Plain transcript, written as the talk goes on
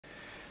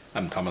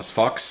I'm Thomas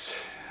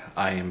Fox.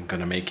 I am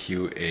gonna make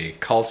you a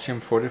calcium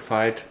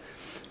fortified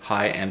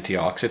high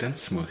antioxidant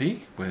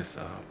smoothie with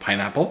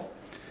pineapple.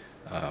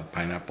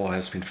 Pineapple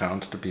has been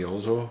found to be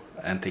also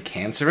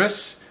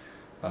anti-cancerous,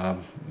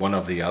 one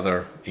of the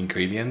other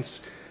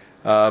ingredients.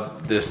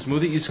 The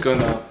smoothie is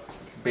gonna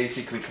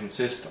basically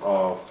consist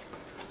of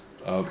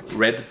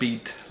red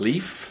beet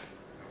leaf.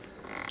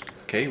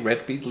 Okay,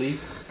 red beet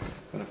leaf.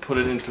 I'm gonna put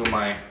it into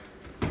my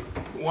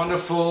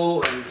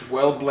wonderful and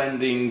well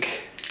blending.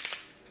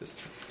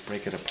 Just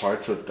break it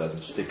apart so it doesn't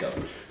stick out.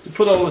 We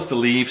put always the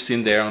leaves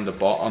in there on the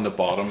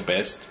bottom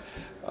best,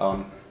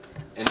 and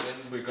then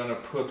we're gonna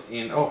put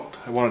in. Oh,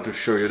 I wanted to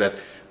show you that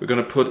we're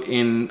gonna put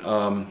in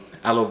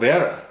aloe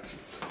vera.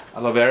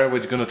 Aloe vera.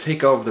 We're gonna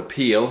take off the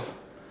peel.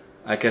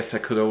 I guess I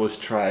could always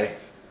try.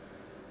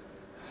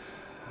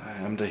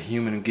 I'm the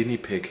human guinea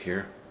pig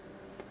here.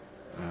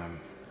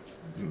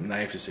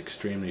 Knife is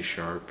extremely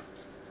sharp.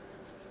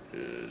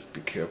 Just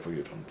be careful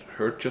you don't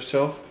hurt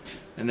yourself.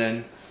 And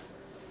then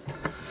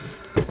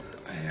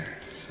there,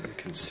 so you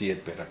can see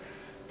it better.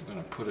 I'm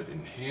gonna put it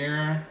in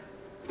here.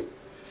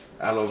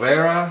 Aloe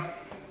vera.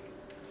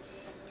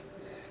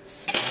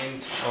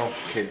 And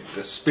okay,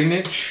 the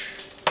spinach.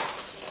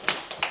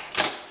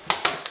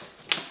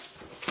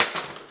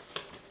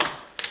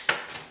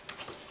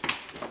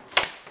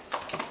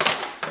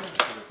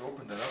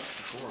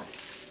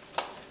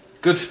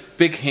 Good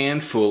big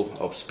handful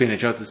of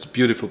spinach. Oh, that's a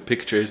beautiful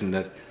picture, isn't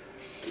it?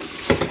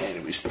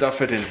 And we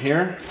stuff it in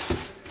here.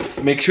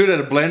 Make sure that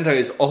the blender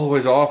is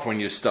always off when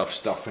you stuff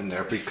stuff in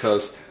there,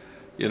 because,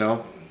 you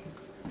know,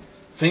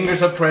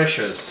 fingers are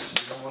precious.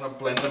 You don't want to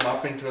blend them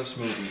up into a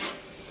smoothie.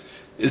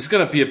 It's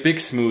gonna be a big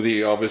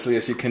smoothie, obviously,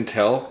 as you can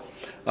tell.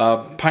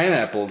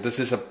 Pineapple. This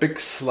is a big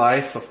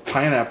slice of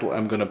pineapple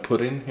I'm gonna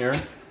put in here.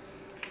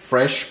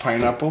 Fresh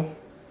pineapple.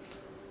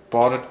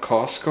 Bought at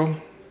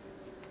Costco.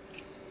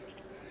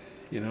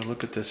 You know,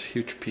 look at this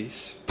huge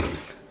piece.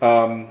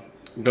 I'm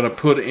gonna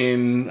put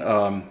in,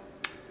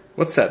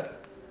 what's that?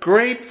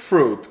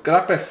 Grapefruit.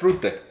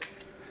 Grapefruit.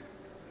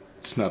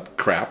 It's not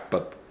crap,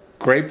 but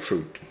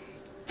grapefruit.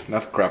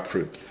 Not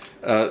grapefruit.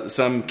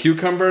 Some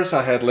cucumbers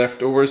I had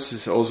leftovers.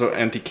 This is also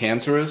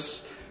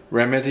anti-cancerous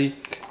remedy.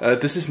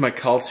 This is my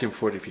calcium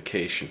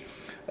fortification.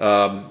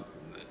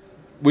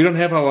 We don't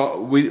have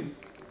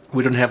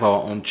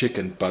our own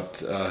chicken,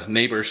 but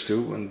neighbors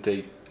do, and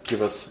they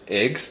give us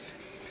eggs.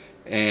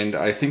 And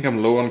I think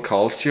I'm low on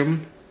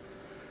calcium.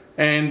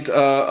 And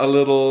a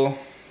little,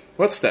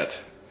 what's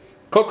that?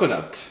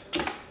 Coconut.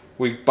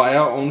 We buy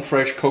our own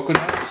fresh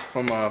coconuts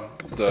from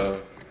the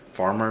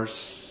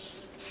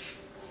farmers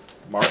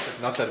market.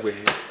 Not that we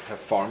have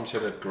farms here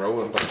that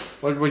grow them,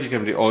 but what you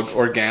can do,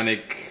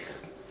 organic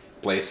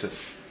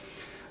places.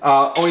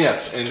 Oh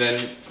yes, and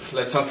then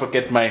let's not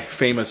forget my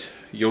famous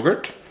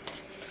yogurt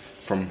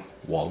from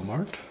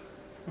Walmart.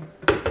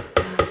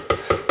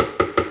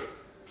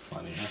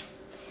 Funny, huh?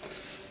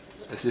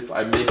 As if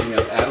I'm making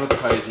an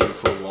advertising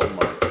for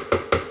Walmart.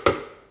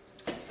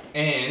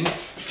 And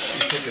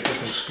you take a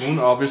different spoon,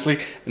 obviously,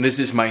 and this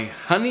is my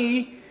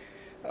honey.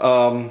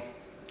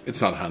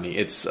 It's not honey,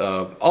 it's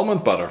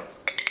almond butter.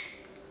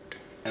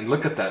 And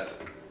look at that.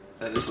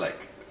 It is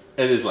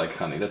like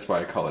honey. That's why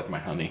I call it my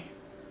honey.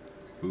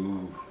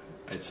 Ooh,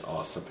 it's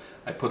awesome.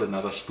 I put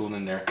another spoon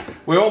in there.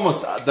 We're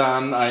almost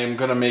done. I am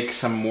gonna make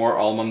some more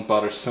almond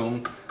butter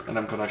soon, and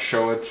I'm gonna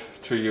show it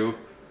to you.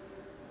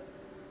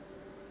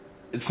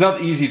 It's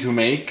not easy to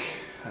make.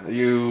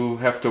 You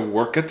have to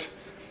work it.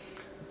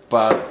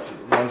 But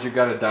once you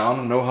got it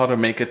down, know how to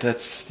make it.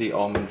 That's the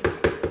almond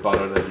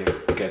butter that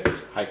you get,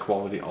 high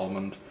quality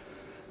almond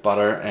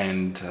butter,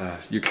 and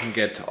you can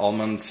get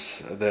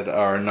almonds that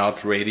are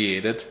not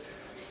radiated.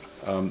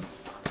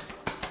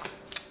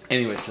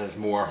 Anyways, there's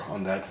more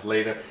on that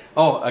later.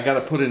 Oh, I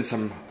gotta put in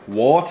some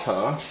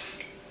water,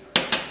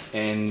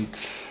 and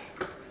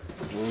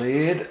the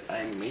lid,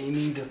 I may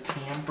need a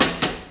tamper.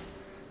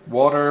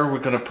 Water, we're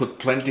gonna put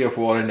plenty of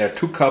water in there,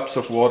 2 cups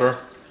of water.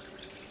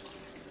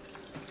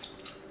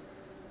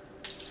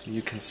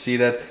 You can see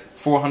that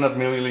 400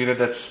 milliliter,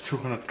 that's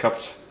 200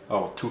 cups.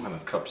 Oh,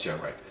 200 cups, yeah,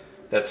 right.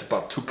 That's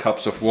about 2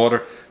 cups of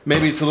water.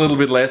 Maybe it's a little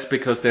bit less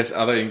because there's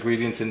other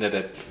ingredients in there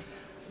that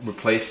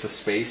replace the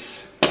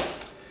space.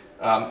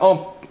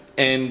 Oh,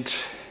 and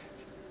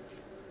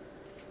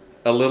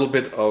a little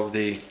bit of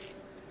the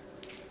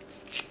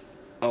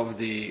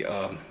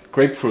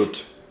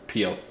grapefruit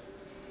peel,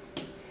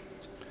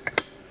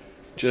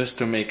 just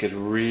to make it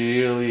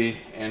really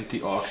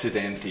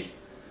antioxidant-y.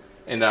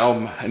 And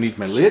now I need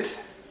my lid.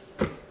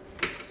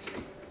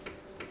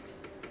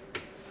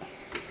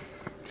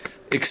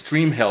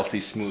 Extreme healthy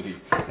smoothie.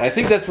 And I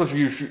think that's what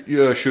you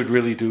should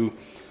really do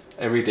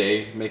every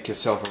day. Make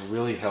yourself a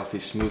really healthy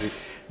smoothie.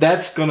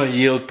 That's gonna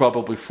yield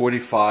probably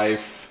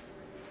 45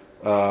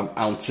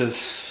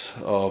 ounces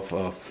of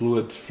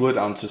fluid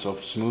ounces of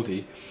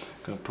smoothie.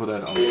 Gonna put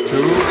that on 2.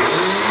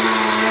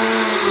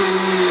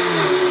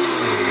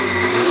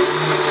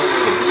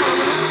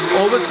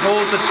 Always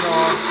hold the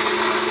jar.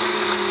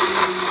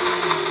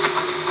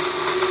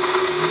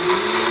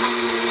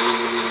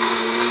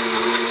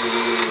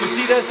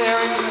 this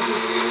area?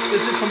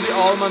 This is from the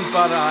almond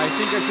butter. I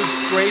think I should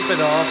scrape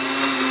it off.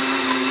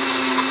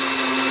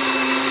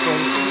 So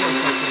give me a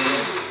second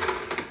there.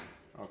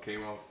 Okay,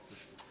 well,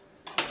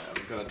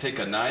 I'm gonna take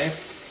a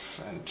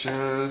knife and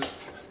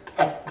just,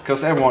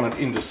 because I want it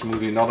in the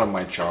smoothie, not on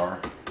my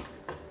jar.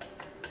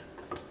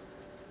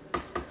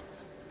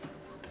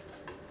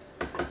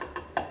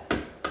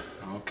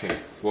 Okay,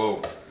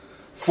 whoa,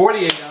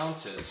 48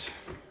 ounces.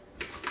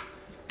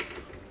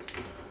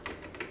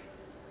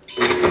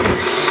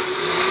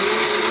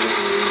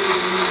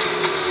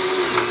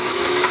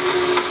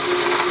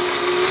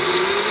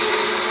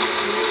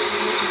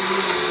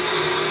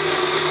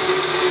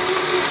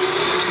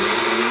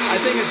 I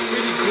think it's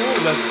pretty cool,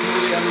 that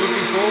smoothie. I'm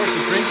looking forward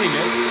to drinking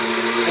it.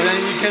 And then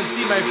you can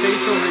see my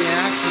facial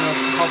reaction of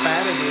how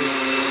bad it is.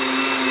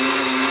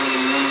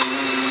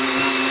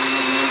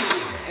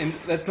 And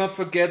let's not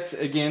forget,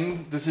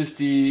 again, this is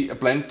the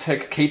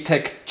Blendtec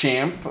KTec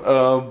Champ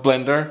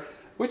blender,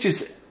 which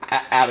is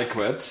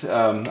adequate.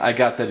 I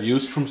got that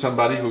used from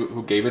somebody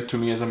who gave it to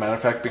me, as a matter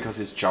of fact, because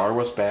his jar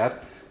was bad.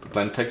 The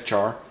Blendtec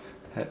jar.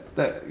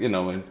 You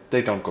know,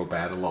 they don't go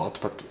bad a lot,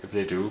 but if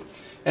they do.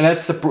 And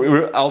that's the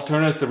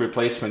Alterna is the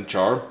replacement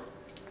jar,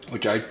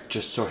 which I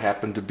just so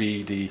happen to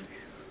be the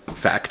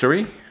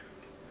factory.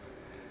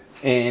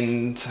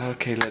 And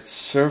okay, let's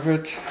serve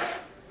it.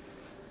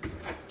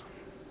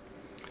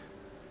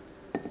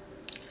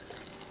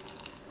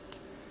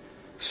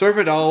 Serve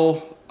it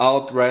all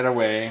out right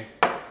away.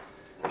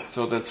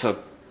 So that's a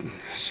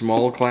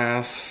small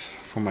glass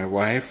for my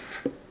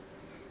wife.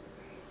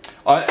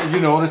 You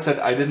notice that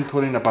I didn't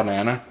put in a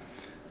banana.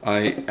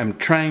 I am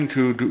trying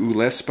to do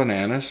less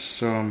bananas,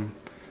 so I'm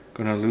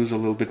gonna lose a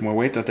little bit more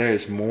weight. But there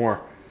is more.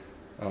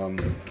 I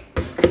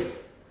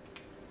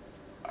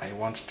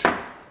want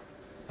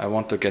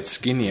to get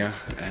skinnier,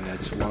 and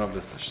that's one of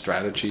the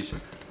strategies.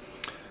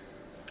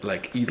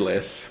 Like, eat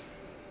less.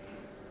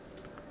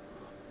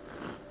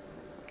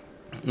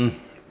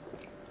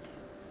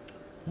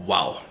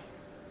 Wow.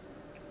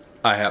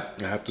 I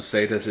have to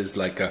say, this is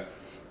like a.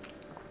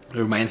 It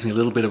reminds me a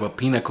little bit of a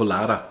pina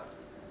colada.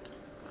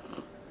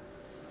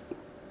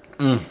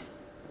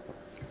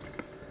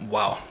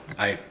 Wow,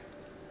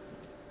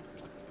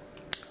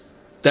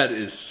 that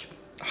is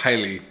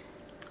highly,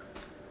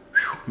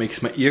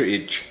 makes my ear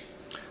itch.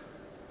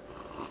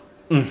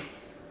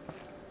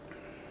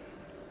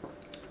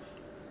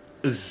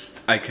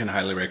 I can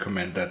highly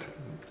recommend that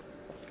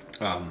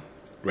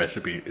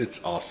recipe.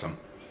 It's awesome,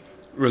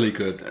 really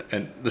good,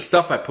 and the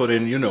stuff I put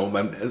in, you know,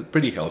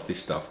 pretty healthy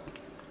stuff.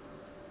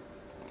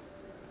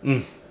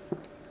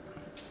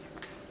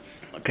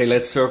 Okay,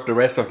 let's serve the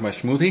rest of my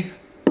smoothie.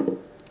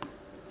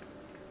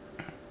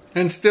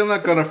 And still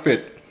not gonna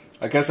fit.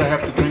 I guess I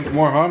have to drink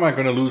more. How am I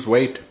gonna lose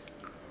weight?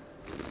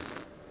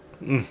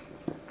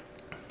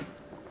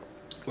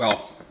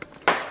 Well,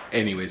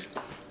 anyways,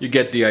 you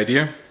get the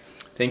idea.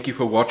 Thank you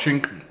for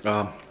watching.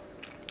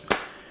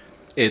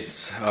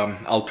 It's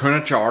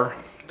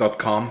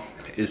alternajar.com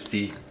is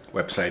the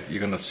website.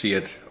 You're gonna see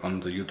it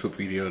on the YouTube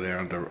video there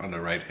on the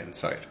right hand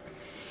side.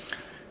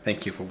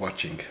 Thank you for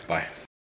watching. Bye.